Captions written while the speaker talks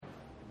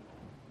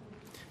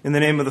In the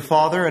name of the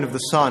Father, and of the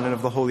Son, and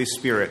of the Holy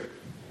Spirit.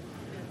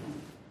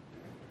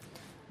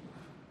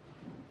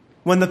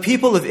 When the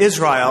people of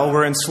Israel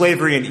were in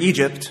slavery in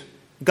Egypt,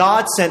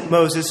 God sent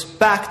Moses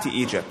back to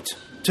Egypt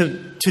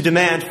to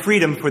demand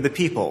freedom for the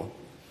people.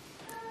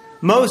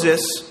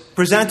 Moses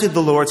presented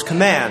the Lord's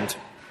command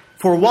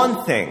for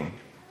one thing,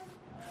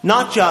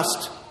 not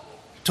just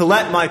to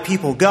let my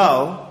people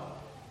go,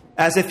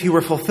 as if he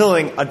were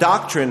fulfilling a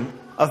doctrine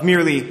of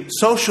merely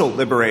social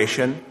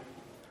liberation,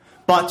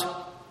 but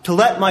to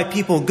let my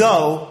people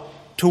go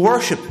to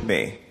worship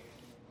me.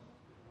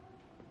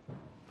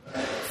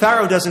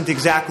 Pharaoh doesn't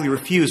exactly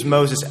refuse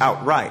Moses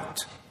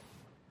outright.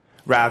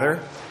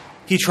 Rather,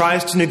 he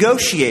tries to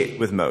negotiate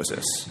with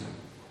Moses,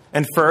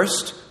 and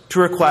first to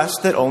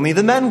request that only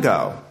the men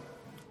go.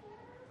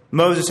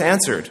 Moses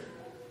answered,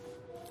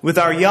 "With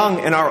our young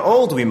and our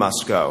old we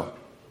must go,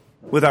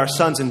 with our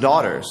sons and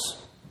daughters.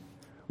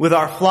 With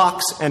our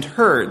flocks and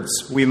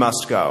herds we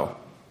must go.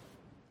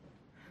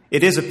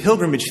 It is a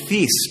pilgrimage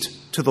feast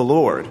to the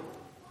Lord."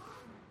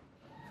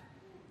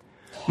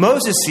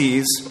 Moses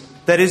sees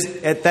that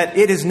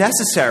it is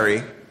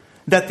necessary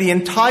that the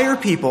entire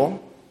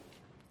people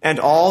and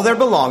all their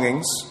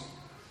belongings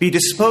be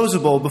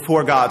disposable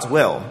before God's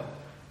will.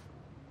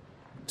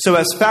 So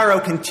as Pharaoh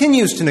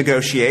continues to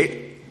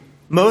negotiate,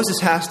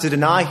 Moses has to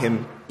deny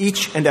him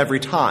each and every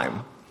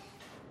time.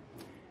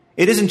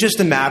 It isn't just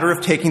a matter of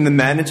taking the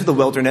men into the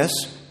wilderness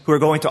who are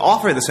going to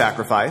offer the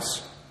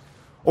sacrifice,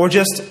 or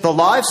just the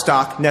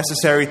livestock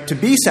necessary to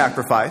be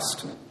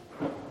sacrificed.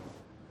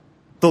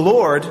 The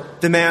Lord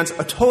demands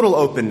a total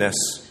openness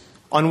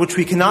on which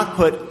we cannot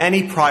put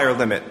any prior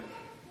limit.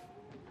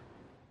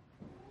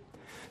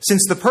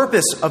 Since the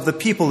purpose of the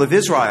people of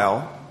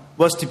Israel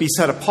was to be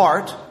set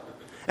apart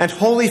and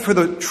holy for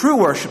the true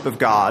worship of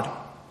God,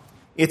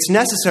 it's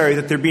necessary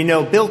that there be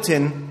no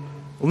built-in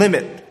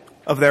limit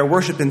of their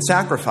worship and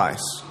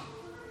sacrifice.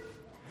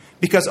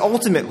 Because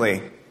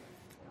ultimately,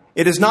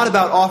 it is not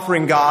about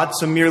offering God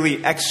some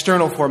merely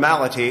external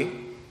formality,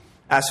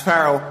 as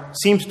Pharaoh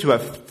seemed to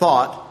have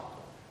thought,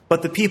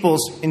 but the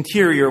people's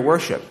interior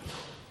worship.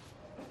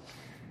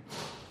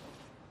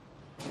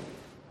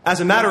 As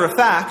a matter of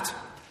fact,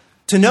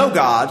 to know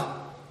God,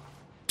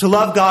 to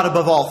love God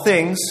above all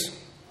things,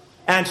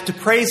 and to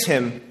praise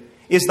Him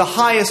is the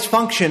highest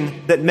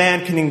function that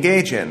man can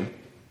engage in.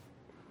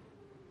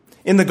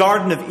 In the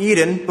Garden of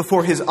Eden,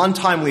 before his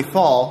untimely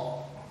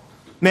fall,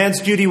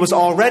 man's duty was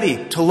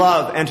already to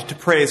love and to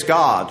praise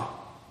God.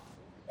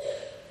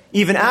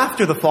 Even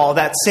after the fall,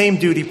 that same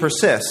duty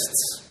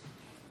persists.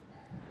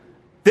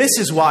 This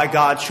is why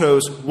God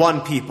chose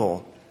one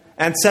people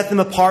and set them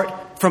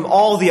apart from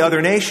all the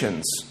other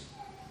nations,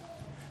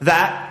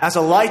 that, as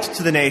a light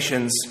to the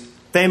nations,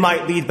 they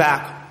might lead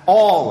back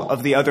all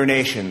of the other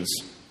nations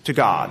to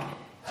God.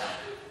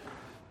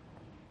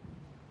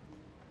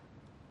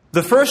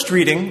 The first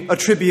reading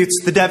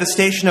attributes the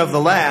devastation of the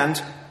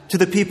land to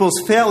the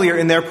people's failure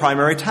in their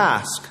primary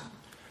task,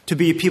 to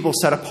be a people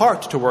set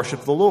apart to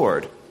worship the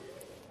Lord.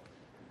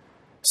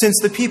 Since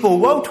the people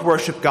won't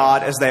worship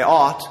God as they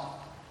ought,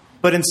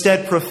 but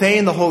instead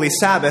profane the holy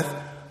Sabbath,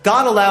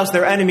 God allows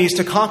their enemies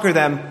to conquer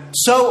them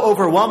so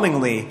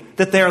overwhelmingly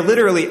that they are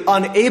literally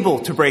unable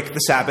to break the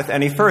Sabbath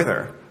any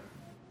further.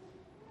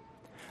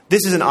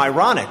 This is an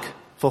ironic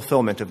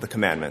fulfillment of the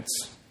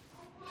commandments,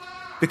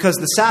 because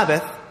the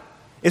Sabbath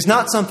is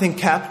not something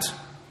kept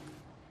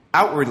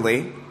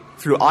outwardly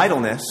through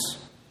idleness,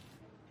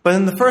 but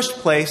in the first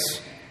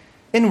place,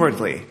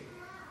 inwardly,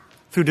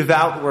 through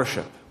devout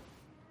worship.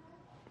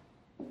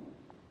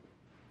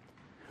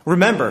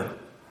 Remember,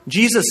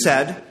 Jesus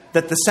said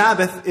that the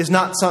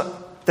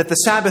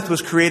Sabbath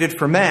was created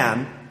for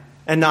man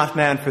and not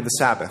man for the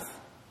Sabbath.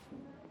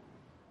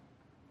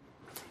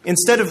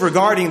 Instead of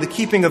regarding the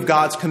keeping of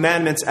God's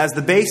commandments as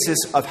the basis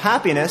of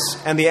happiness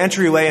and the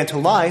entryway into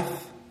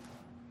life,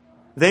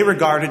 they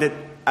regarded it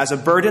as a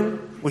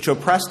burden which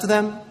oppressed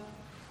them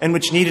and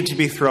which needed to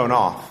be thrown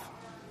off.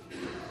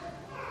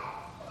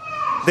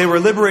 They were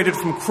liberated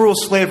from cruel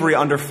slavery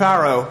under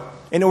Pharaoh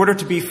in order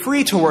to be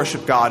free to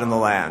worship God in the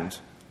land,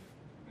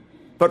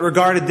 but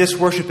regarded this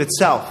worship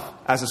itself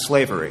as a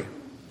slavery.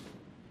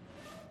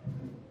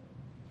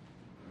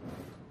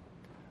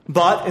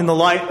 But in the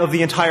light of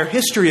the entire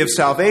history of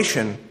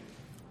salvation,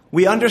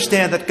 we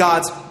understand that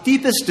God's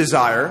deepest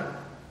desire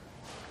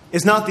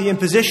is not the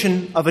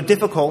imposition of a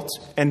difficult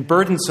and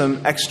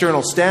burdensome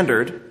external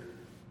standard,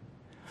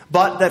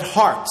 but that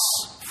hearts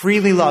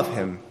freely love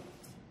Him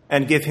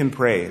and give Him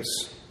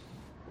praise.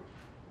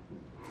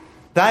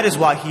 That is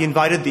why He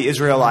invited the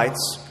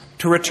Israelites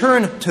to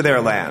return to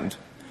their land,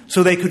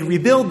 so they could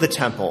rebuild the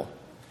temple,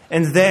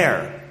 and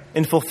there,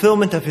 in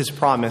fulfillment of His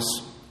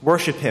promise,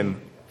 worship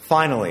Him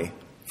finally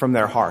from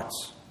their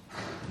hearts.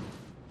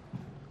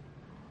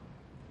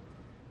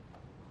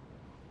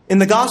 In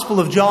the Gospel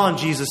of John,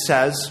 Jesus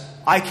says,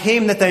 "I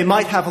came that they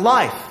might have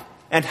life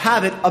and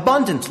have it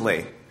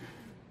abundantly."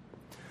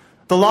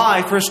 The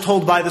lie first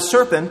told by the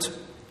serpent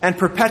and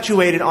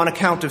perpetuated on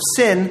account of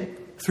sin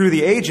through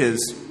the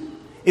ages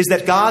is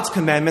that God's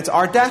commandments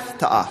are death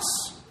to us.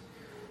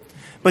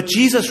 But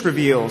Jesus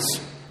reveals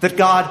that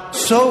God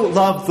so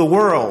loved the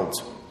world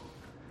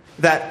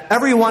that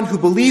everyone who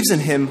believes in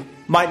him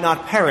might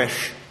not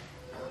perish,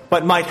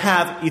 but might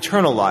have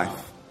eternal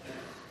life.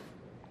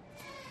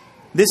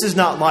 This is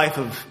not life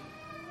of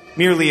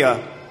merely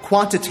a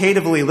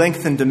quantitatively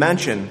lengthened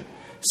dimension,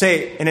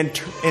 say an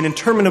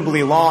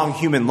interminably long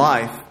human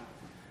life,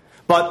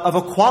 but of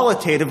a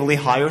qualitatively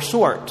higher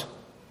sort.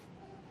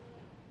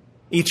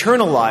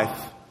 Eternal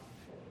life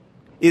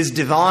is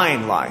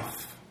divine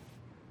life.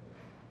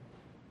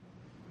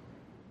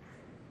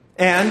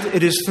 And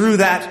it is through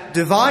that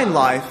divine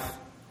life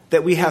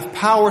that we have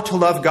power to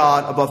love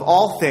God above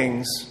all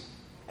things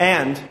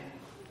and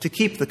to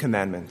keep the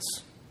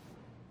commandments.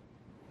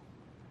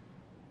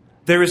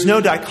 There is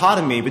no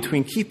dichotomy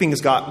between keeping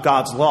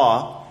God's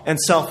law and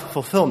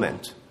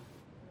self-fulfillment.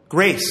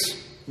 Grace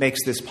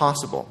makes this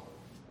possible.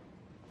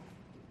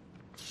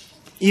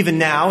 Even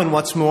now, and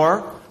what's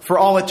more, for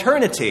all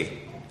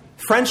eternity,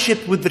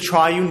 friendship with the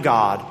triune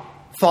God,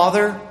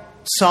 Father,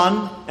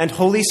 Son, and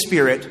Holy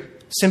Spirit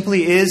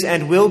simply is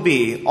and will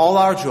be all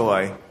our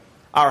joy,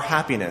 our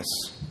happiness,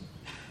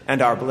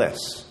 and our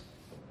bliss.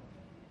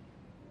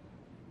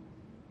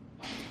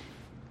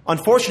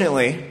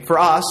 Unfortunately, for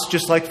us,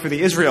 just like for the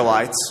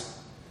Israelites,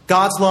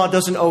 God's law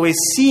doesn't always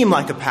seem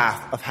like a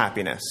path of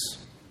happiness.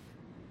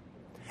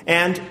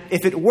 And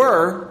if it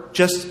were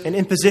just an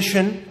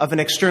imposition of an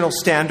external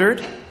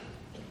standard,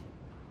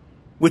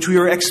 which we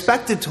were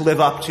expected to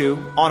live up to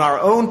on our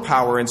own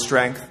power and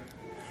strength,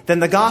 then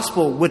the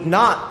gospel would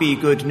not be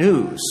good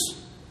news.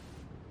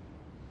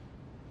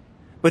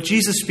 But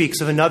Jesus speaks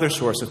of another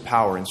source of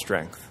power and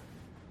strength.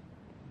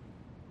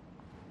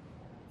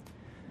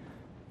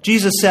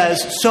 Jesus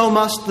says, "So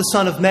must the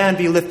Son of Man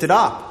be lifted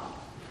up,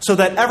 so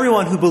that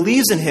everyone who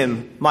believes in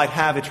him might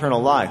have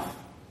eternal life."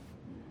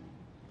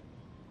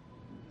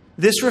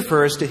 This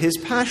refers to his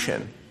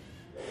passion,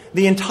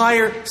 the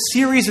entire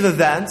series of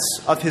events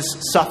of his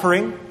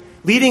suffering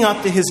leading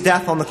up to his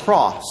death on the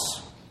cross.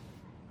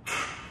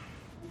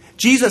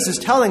 Jesus is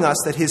telling us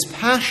that his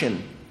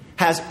passion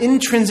has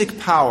intrinsic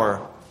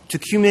power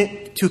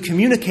to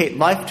communicate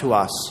life to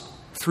us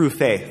through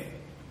faith.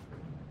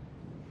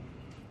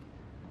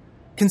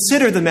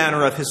 Consider the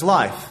manner of his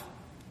life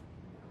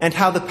and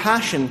how the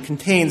passion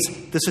contains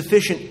the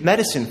sufficient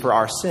medicine for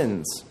our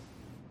sins.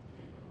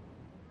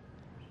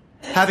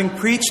 Having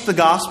preached the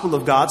gospel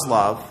of God's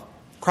love,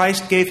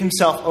 Christ gave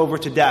himself over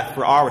to death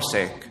for our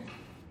sake.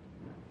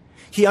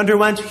 He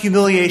underwent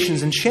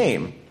humiliations and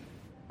shame,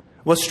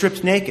 was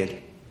stripped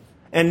naked,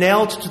 and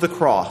nailed to the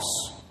cross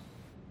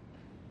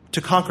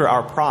to conquer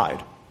our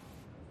pride.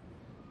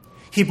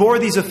 He bore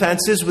these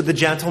offenses with the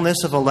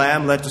gentleness of a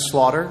lamb led to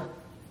slaughter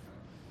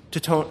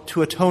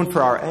to atone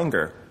for our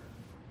anger.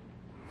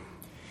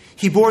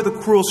 He bore the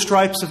cruel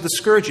stripes of the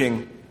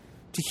scourging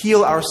to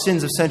heal our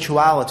sins of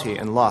sensuality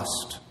and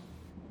lust.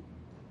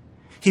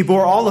 He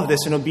bore all of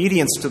this in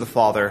obedience to the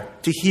Father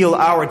to heal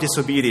our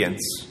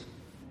disobedience.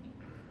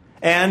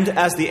 And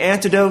as the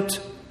antidote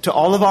to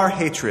all of our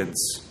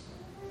hatreds,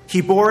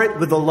 he bore it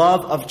with the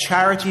love of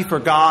charity for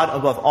God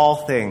above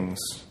all things.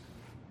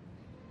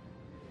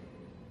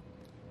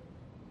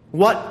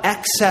 What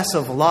excess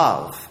of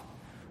love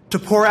to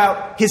pour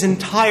out his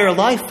entire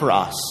life for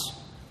us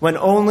when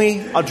only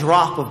a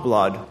drop of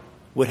blood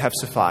would have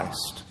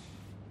sufficed.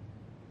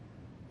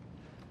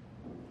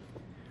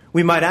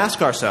 We might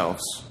ask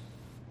ourselves,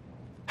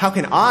 how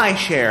can I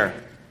share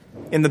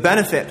in the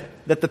benefit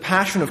that the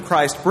passion of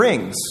Christ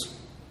brings?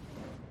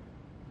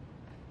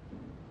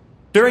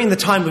 During the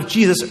time of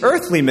Jesus'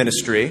 earthly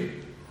ministry,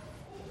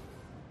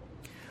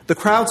 the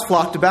crowds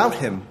flocked about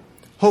him,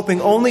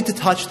 hoping only to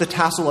touch the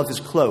tassel of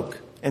his cloak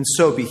and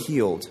so be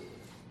healed.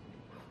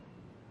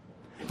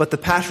 But the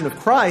passion of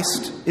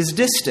Christ is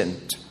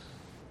distant,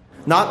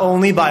 not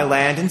only by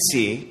land and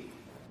sea,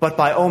 but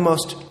by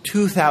almost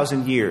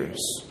 2,000 years.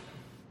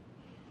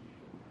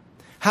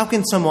 How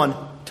can someone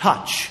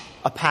touch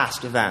a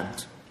past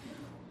event?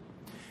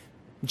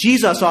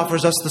 Jesus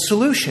offers us the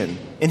solution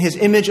in his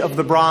image of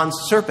the bronze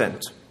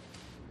serpent.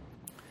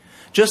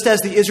 Just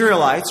as the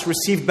Israelites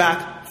received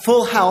back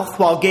full health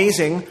while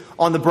gazing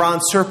on the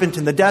bronze serpent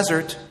in the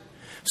desert,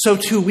 so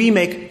too we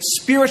make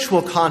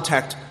spiritual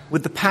contact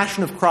with the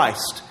passion of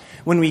Christ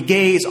when we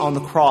gaze on the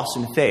cross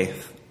in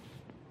faith.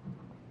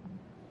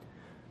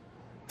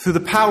 Through the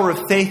power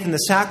of faith in the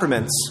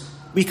sacraments,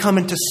 we come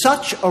into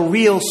such a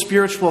real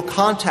spiritual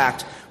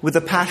contact with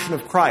the passion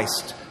of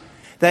Christ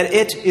that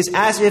it is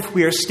as if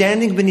we are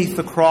standing beneath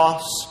the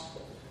cross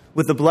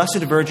with the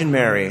Blessed Virgin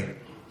Mary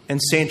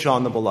and St.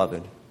 John the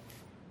Beloved.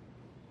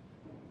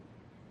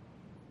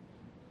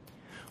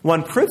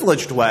 One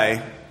privileged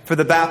way for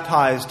the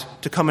baptized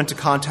to come into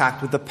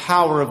contact with the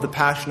power of the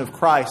passion of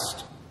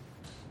Christ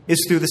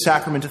is through the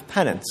sacrament of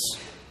penance.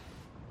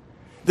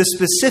 The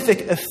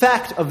specific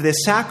effect of this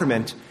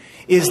sacrament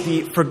is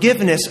the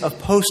forgiveness of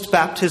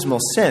post-baptismal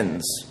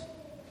sins.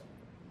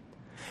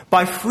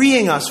 By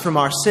freeing us from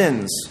our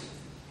sins,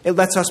 it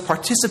lets us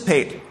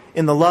participate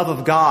in the love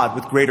of God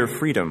with greater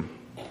freedom.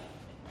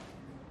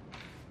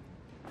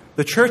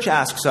 the Church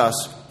asks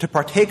us to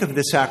partake of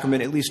this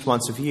sacrament at least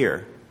once a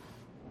year.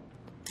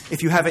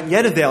 If you haven't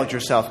yet availed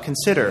yourself,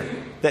 consider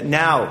that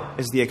now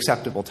is the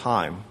acceptable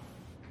time.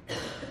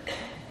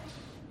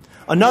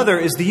 Another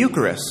is the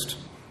Eucharist.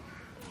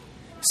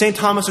 St.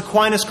 Thomas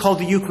Aquinas called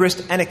the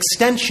Eucharist an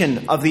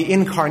extension of the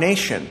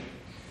Incarnation,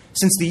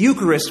 since the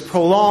Eucharist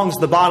prolongs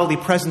the bodily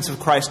presence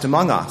of Christ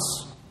among us.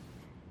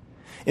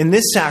 In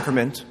this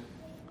sacrament,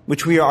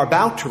 which we are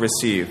about to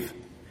receive,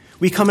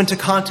 we come into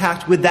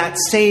contact with that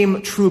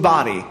same true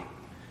body,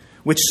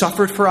 which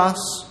suffered for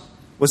us,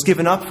 was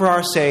given up for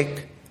our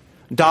sake,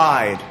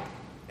 died,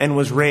 and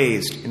was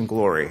raised in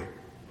glory.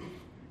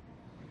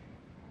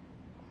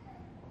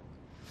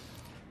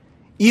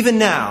 Even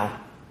now,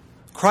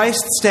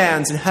 Christ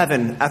stands in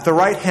heaven at the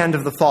right hand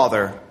of the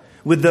Father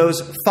with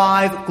those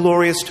 5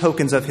 glorious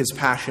tokens of his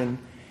passion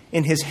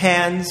in his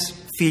hands,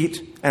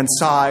 feet, and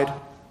side,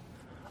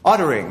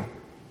 uttering,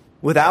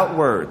 without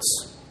words,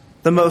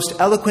 the most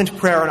eloquent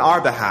prayer on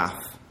our behalf,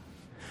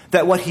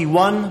 that what he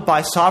won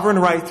by sovereign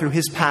right through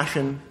his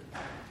passion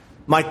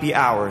might be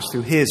ours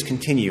through his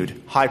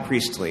continued high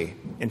priestly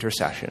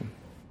intercession.